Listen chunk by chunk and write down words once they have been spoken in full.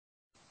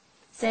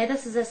So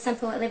this is a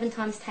simple 11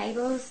 times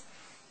tables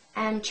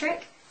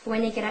trick for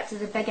when you get up to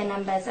the bigger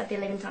numbers of the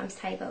 11 times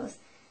tables.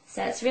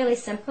 So it's really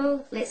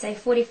simple. Let's say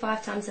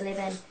 45 times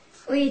 11.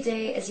 All you do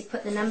is you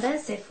put the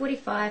numbers, so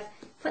 45,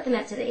 put them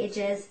out to the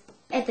edges,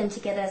 add them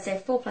together, so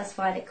 4 plus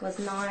 5 equals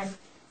 9.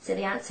 So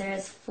the answer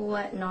is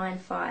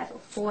 495, or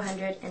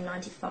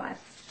 495.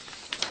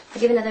 I'll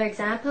give another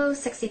example,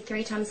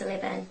 63 times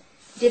 11.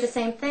 Do the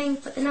same thing,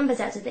 put the numbers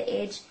out to the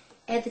edge,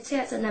 add the two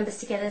outside numbers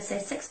together, so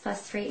 6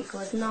 plus 3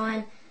 equals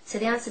 9. So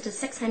the answer to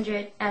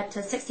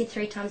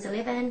 63 times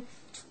 11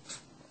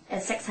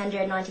 is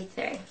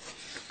 693.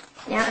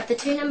 Now if the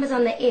two numbers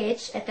on the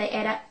edge, if they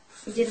add up,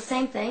 you do the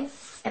same thing.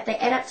 If they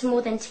add up to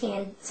more than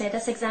 10, so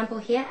this example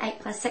here,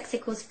 8 plus 6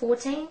 equals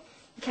 14, you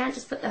can't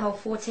just put the whole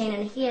 14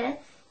 in here.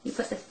 You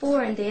put the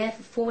 4 in there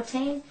for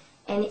 14,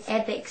 and you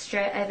add the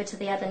extra over to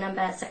the other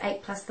number, so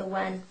 8 plus the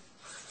 1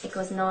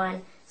 equals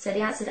 9. So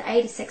the answer to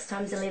 86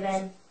 times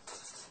 11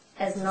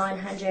 is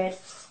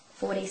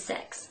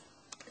 946.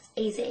 It's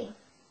easy.